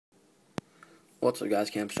What's up guys,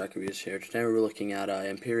 Camp Strike Reviews here. Today we're looking at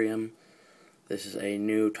Imperium. This is a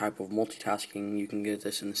new type of multitasking. You can get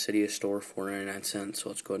this in the Cydia store for 99 cents, so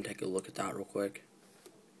let's go ahead and take a look at that real quick.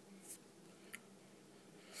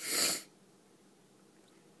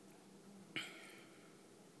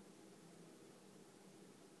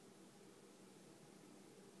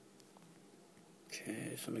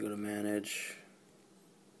 Okay, so I'm going to go to Manage.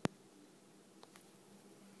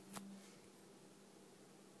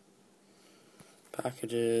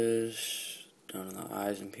 Packages, down in the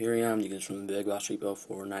eyes, Imperium. You can get this from the Big Boss Repo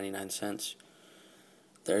for 99 cents.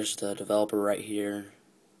 There's the developer right here.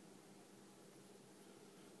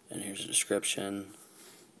 And here's the description.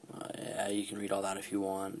 Yeah, you can read all that if you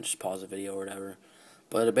want. Just pause the video or whatever.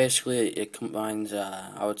 But basically, it combines,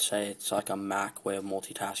 I would say it's like a Mac way of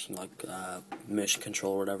multitasking, like mission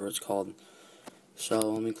control or whatever it's called. So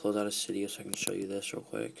let me close out of Cydia so I can show you this real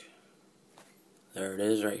quick. There it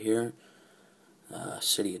is right here.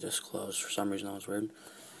 Cydia just closed. For some reason that was weird.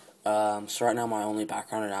 So right now my only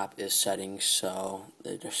background app is settings, so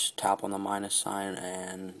they just tap on the minus sign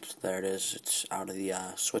and there it is. It's out of the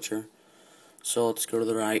switcher. So let's go to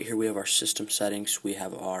the right. Here we have our system settings. We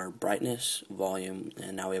have our brightness, volume,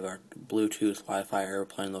 and now we have our Bluetooth, Wi-Fi,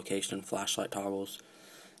 airplane location, and flashlight toggles.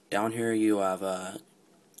 Down here you have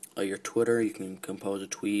your Twitter. You can compose a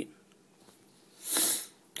tweet.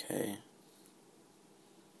 Okay.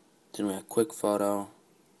 Then we have quick photo.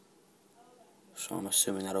 So I'm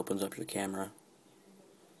assuming that opens up your camera.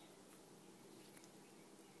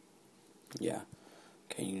 Yeah.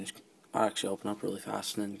 Okay, you can just actually open up really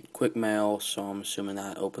fast. And then quick mail, so I'm assuming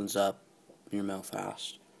that opens up your mail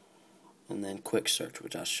fast. And then quick search,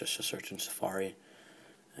 which that's just a search in Safari.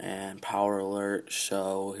 And power alert,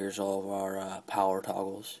 so here's all of our power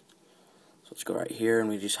toggles. So let's go right here and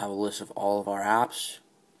we just have a list of all of our apps.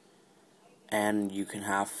 And you can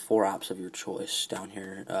have 4 apps of your choice down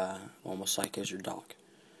here, almost like as your dock.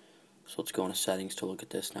 So let's go into settings to look at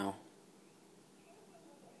this now.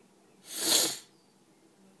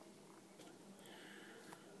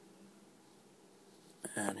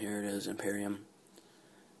 And here it is, Imperium.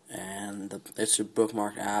 And it's your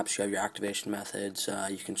bookmark apps. You have your activation methods.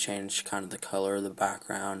 You can change kind of the color of the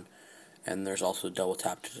background. And there's also double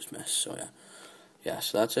tap to dismiss. So yeah,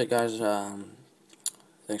 so that's it guys.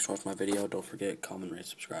 Thanks for watching my video. Don't forget, comment, rate,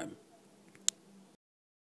 subscribe.